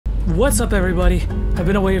What's up, everybody? I've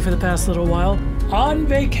been away for the past little while, on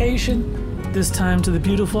vacation, this time to the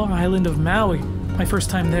beautiful island of Maui, my first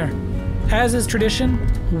time there. As is tradition,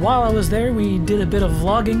 while I was there, we did a bit of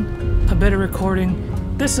vlogging, a bit of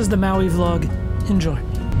recording. This is the Maui vlog. Enjoy.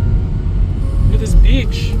 Look at this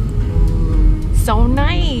beach. So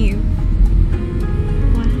nice.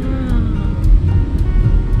 Wow.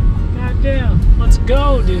 Goddamn. Let's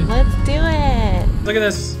go, dude. Let's do it. Look at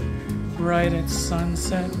this. Right at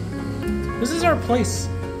sunset. This is our place.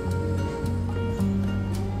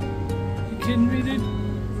 You kidding me, dude?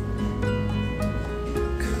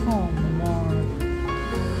 Come on.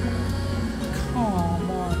 Come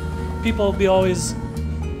on. People will be always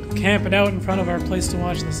camping out in front of our place to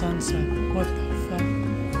watch the sunset. What the fuck?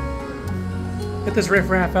 Get this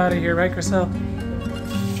riffraff out of here, right, Chriselle?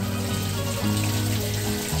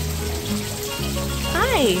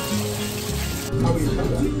 Hi.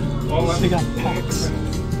 They got packs.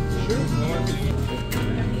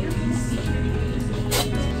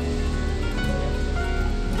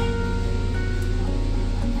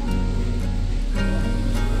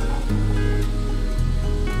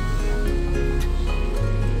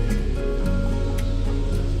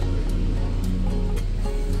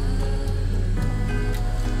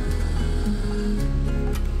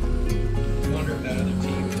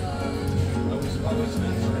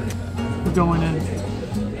 We're going in.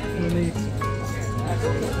 Really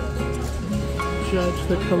judge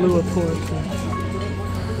the Kahlua pork.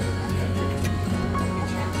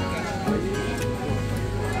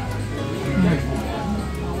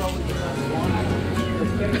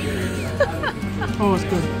 Oh, it's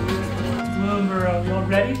good. Lumber, you all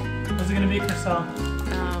ready? What's it gonna be, Chriselle?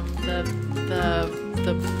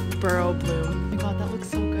 The burrow bloom. Oh my god, that looks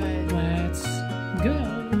so good. Let's go.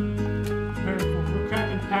 Very cool. We're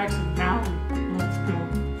cracking packs of Maui. Let's go.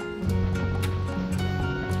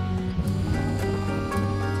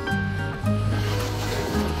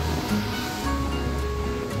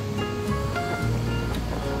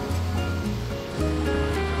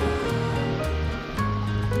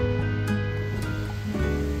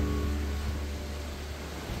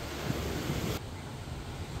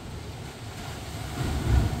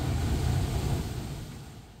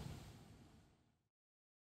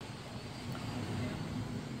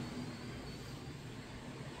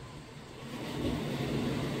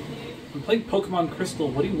 I'm playing Pokemon Crystal.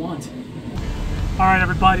 What do you want? Alright,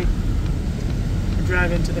 everybody. We're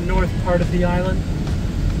driving to the north part of the island.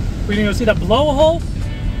 We're gonna go see the blowhole.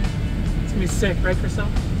 It's gonna be sick, right, Chriselle?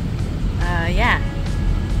 Yeah.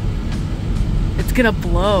 It's gonna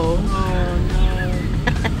blow. Oh, no.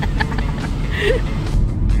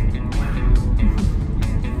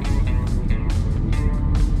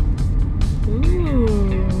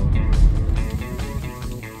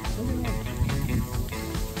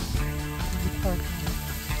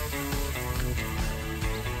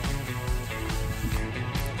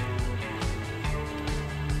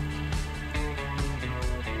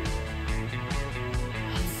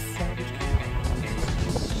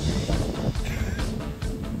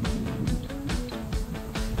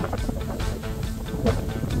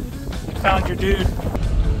 Found your dude.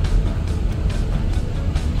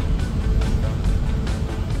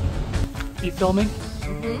 You filming?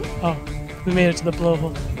 Mm-hmm. Oh, we made it to the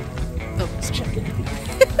blowhole. Oh, let's check it.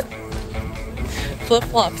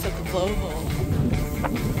 Flip-flops at the blowhole.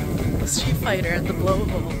 The Street Fighter at the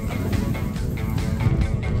blowhole.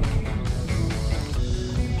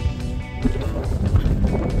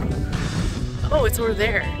 Oh, it's over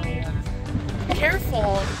there.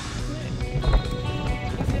 Careful.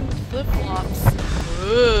 Flip-flops.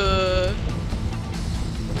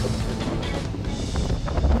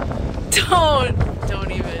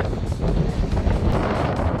 Don't even.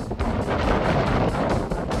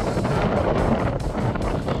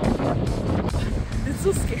 It's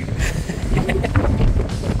so scary.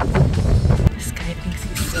 This guy thinks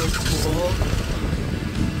he's so cool.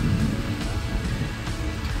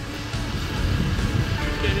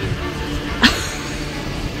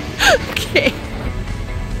 Okay.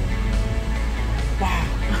 Wow.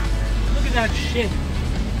 Look at that shit.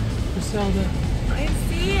 Griselda. I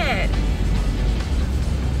see it.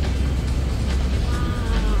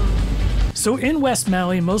 So in West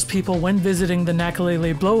Maui, most people, when visiting the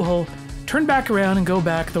Nakalele blowhole, turn back around and go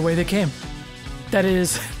back the way they came. That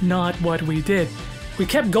is not what we did. We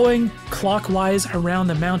kept going clockwise around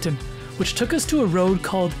the mountain, which took us to a road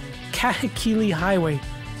called Kahekili Highway,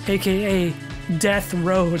 aka Death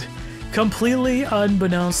Road, completely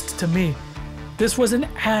unbeknownst to me. This was an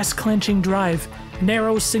ass-clenching drive,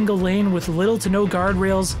 narrow single lane with little to no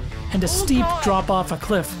guardrails, and a steep drop off a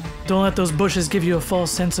cliff. Don't let those bushes give you a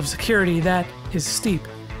false sense of security. That is steep.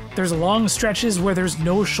 There's long stretches where there's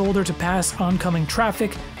no shoulder to pass oncoming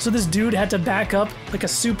traffic, so this dude had to back up like a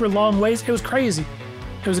super long ways. It was crazy.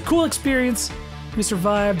 It was a cool experience. We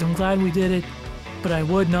survived. I'm glad we did it, but I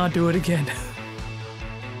would not do it again.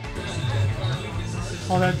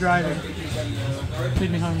 All that driving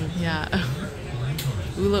made me hungry. Yeah.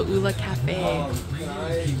 Ula Ula Cafe.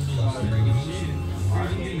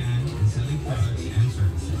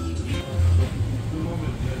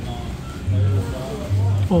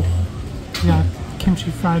 Oh, we got kimchi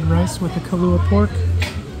fried rice with the Kahlua pork.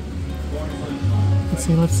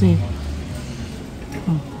 Let's see.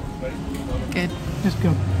 Good. It's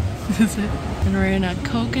good. Is it? And we're in a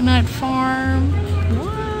coconut farm.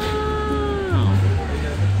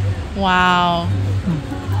 Wow.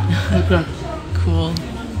 It's good. Cool.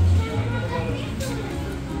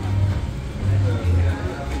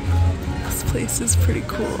 This place is pretty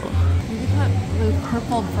cool. Look at that blue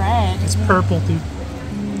purple bread. It's purple, dude.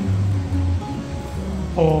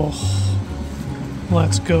 Oh,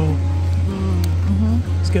 let's go.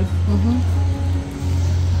 It's good.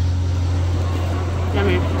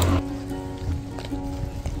 Yummy.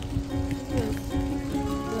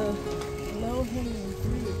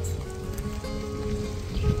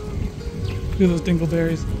 Look at those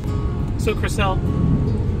dingleberries. So, Chriselle,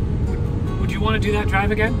 would you want to do that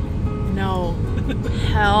drive again? No.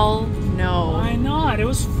 Hell no. Why not? It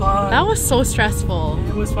was fun. That was so stressful.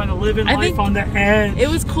 It was fun to live in life on the edge. It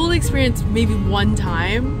was cool to experience maybe one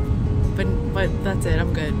time, but that's it.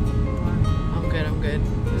 I'm good. I'm good.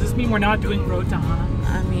 Does this mean we're not doing Road to Hana?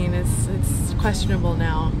 I mean, it's questionable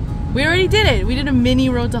now. We already did it. We did a mini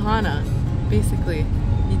Road to Hana, basically.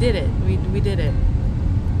 You did it. We did it.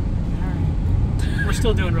 Alright. We're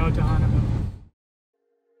still doing Road to Hana, though.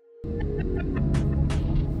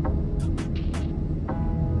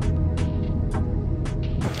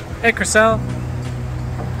 Hey, Chriselle.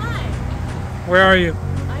 Hi. Where are you?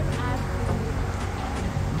 I'm at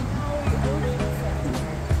Maui Ocean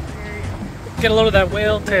Center. Get a load of that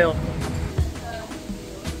whale tail.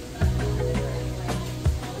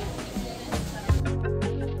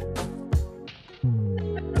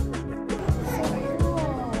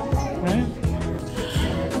 Right?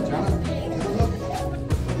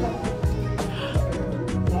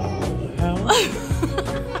 Hell.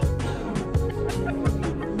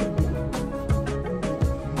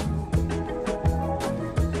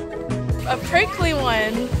 A prickly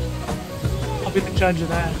one. I'll be the judge of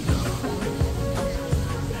that.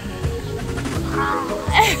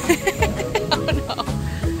 Oh no.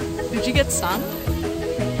 Did you get some?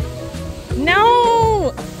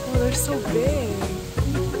 No! Oh, they're so big.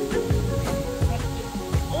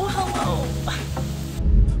 Oh, hello.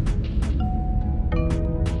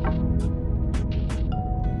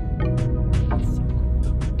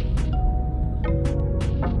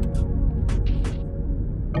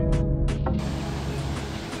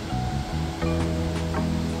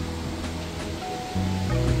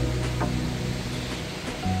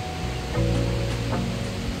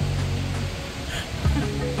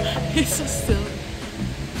 He's so silly.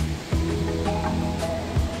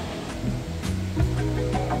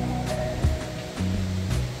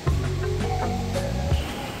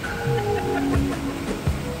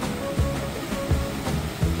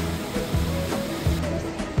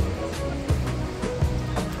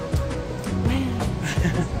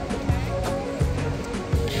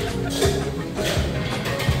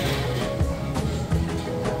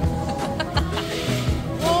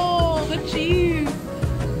 Oh, the cheese.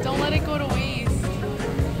 Don't let it go to waste.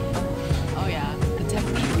 Oh yeah, the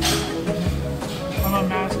technique. I'm a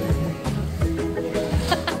master.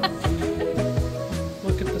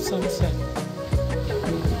 Look at the sunset.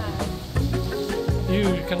 You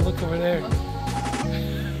gotta look over there.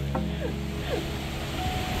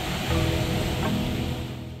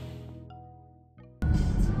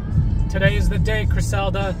 Today is the day,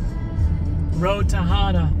 Criselda. Road to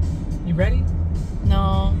Hana. You ready?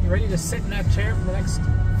 No. You ready to sit in that chair for the next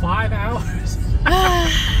 5 hours?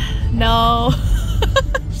 No.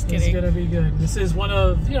 Just It's kidding. gonna be good. This is one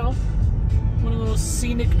of those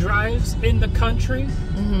scenic drives in the country.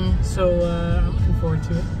 Mm-hmm. So I'm looking forward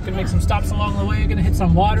to it. Gonna make some stops along the way. Gonna hit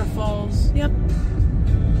some waterfalls. Yep.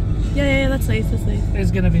 Yeah, that's nice. That's nice.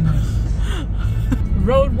 It's gonna be nice.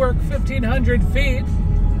 Road work 1,500 feet.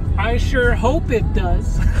 I sure hope it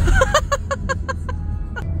does.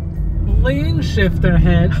 Lane shift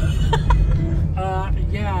ahead.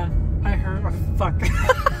 Yeah, I heard. Oh, fuck.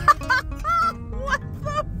 What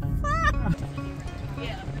the fuck?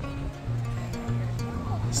 Yeah.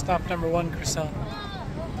 Stop number 1, Chriselle.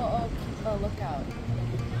 Oh, the lookout.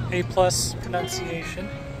 A+ pronunciation.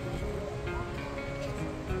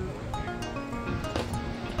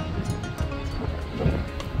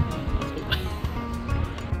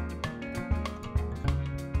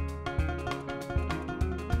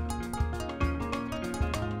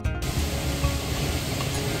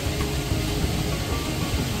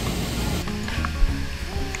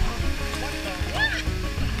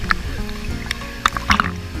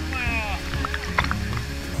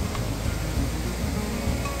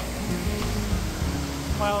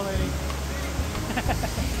 Wow, lady.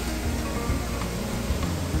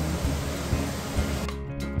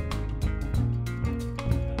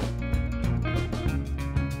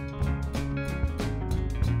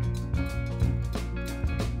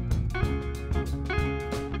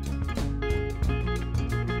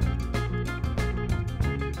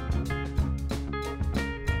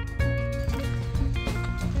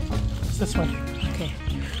 It's this way. Okay.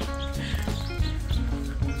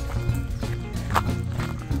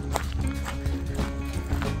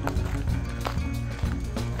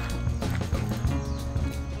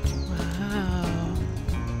 Wow.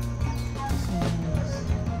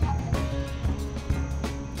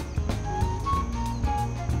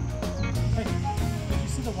 Hey, did you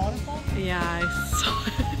see the waterfall? Yeah, I saw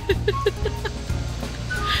it.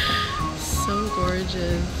 So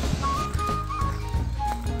gorgeous.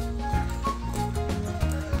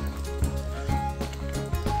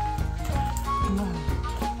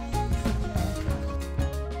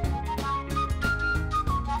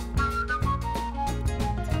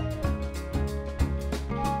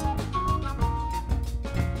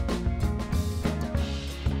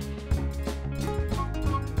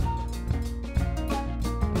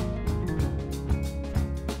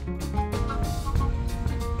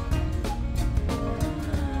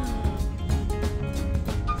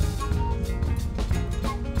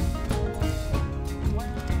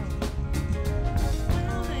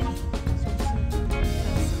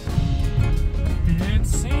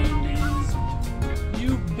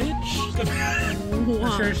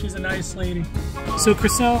 I'm sure she's a nice lady. So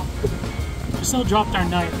Chriselle dropped our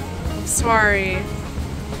knife. Sorry.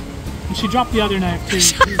 And she dropped the other knife too.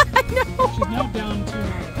 She's now down 2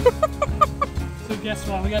 knives. So guess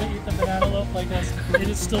what? We gotta eat the banana loaf like this. It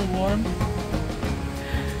is still warm.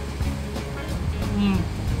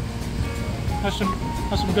 That's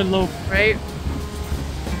some good loaf. Right?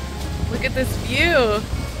 Look at this view.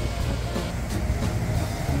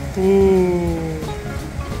 Ooh.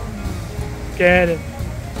 Get it.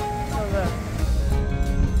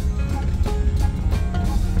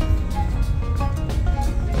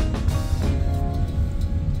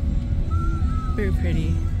 Very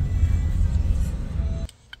pretty.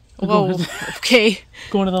 Whoa, okay.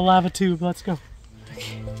 Going to the lava tube, let's go.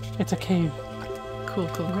 Okay. It's a cave. Cool,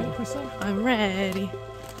 cool, You ready cool. for some? I'm ready.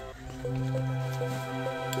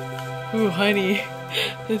 Ooh, honey,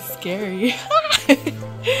 it's scary.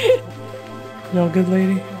 You all good,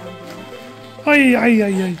 lady? Ay, ay,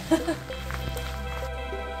 ay, ay.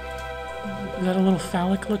 Is that a little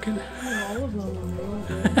phallic looking?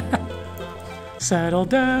 Settle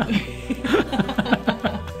down.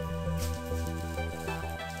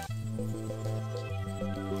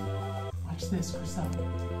 Watch this, Chriselle.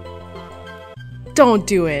 Don't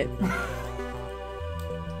do it.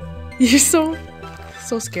 You're so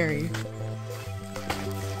scary.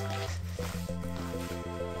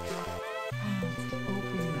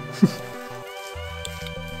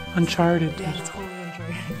 Uncharted. Yeah, it's totally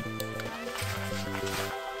uncharted.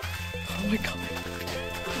 Oh my god.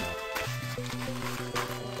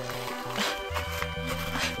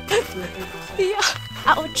 Yeah.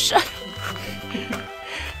 Ouch.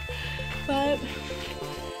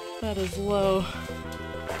 That is low.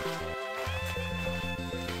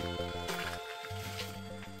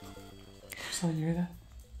 So you hear that?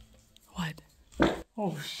 What?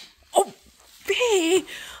 Oh, Oh, babe.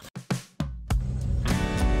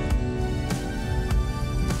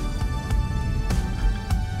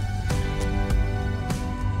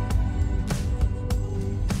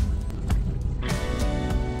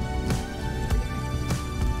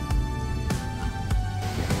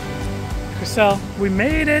 Chriselle, we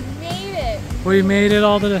made it. Made it. We made it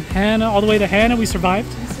all the way to Hana. We survived.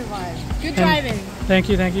 We survived. Good And- driving. Thank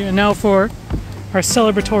you, thank you. And now for our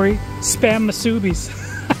celebratory spam masubis.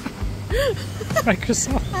 Right,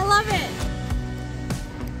 Chriselle? I love it.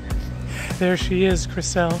 There she is,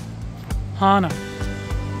 Chriselle. Hana.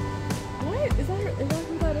 What? Is that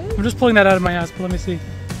who that is? I'm just pulling that out of my ass, but let me see.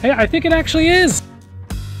 Hey, I think it actually is.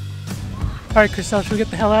 All right, Chriselle, should we get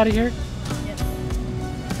the hell out of here? Yes.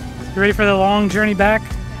 You ready for the long journey back?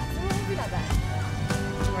 We got that.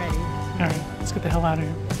 I'm ready. All get the hell out of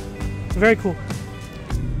here. It's very cool.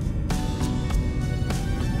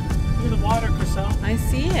 Look at the water, Chriselle. I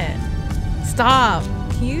see it. Stop.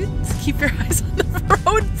 Can you keep your eyes on the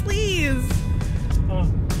road, please?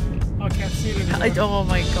 Oh, I can't see it anymore. Oh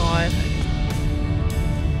my god.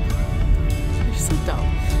 You're so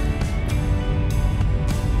dumb.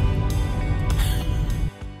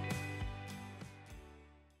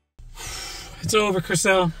 It's over,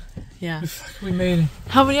 Chriselle. Yeah. We made it.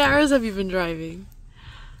 How many hours have you been driving?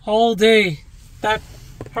 All day. That,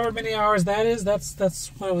 however many hours that is, that's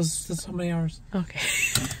what it was. That's how many hours. Okay.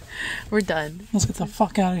 We're done. Let's get the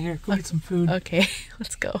fuck out of here. Go get some food. Okay,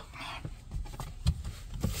 let's go.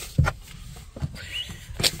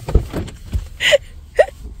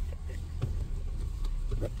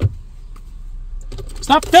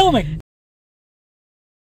 Stop filming!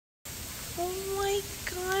 Oh my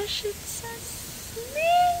gosh, it's a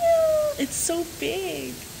snail! It's so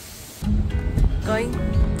big. Going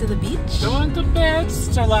to the beach? Going to bed.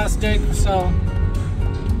 It's our last day, Chriselle.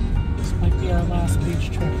 This might be our last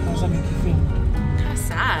beach trip. How's that make you feel? Kind of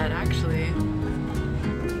sad, actually.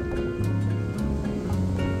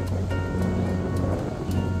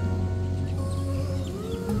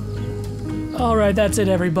 Alright, that's it,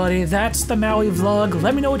 everybody. That's the Maui vlog.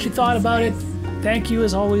 Let me know what you thought about it. Thank you,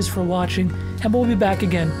 as always, for watching. And we'll be back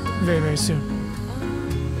again very, very soon.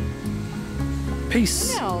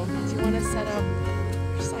 Peace. Now, do you want to set up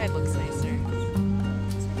your side looks nicer?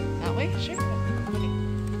 That way? Sure. Okay.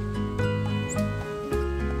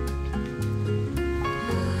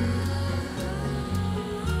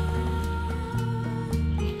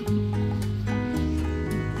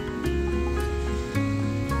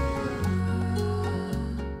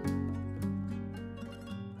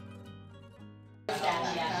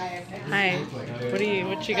 Hi.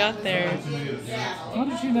 What you got there? What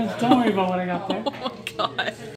did you know? Don't worry about what I got there.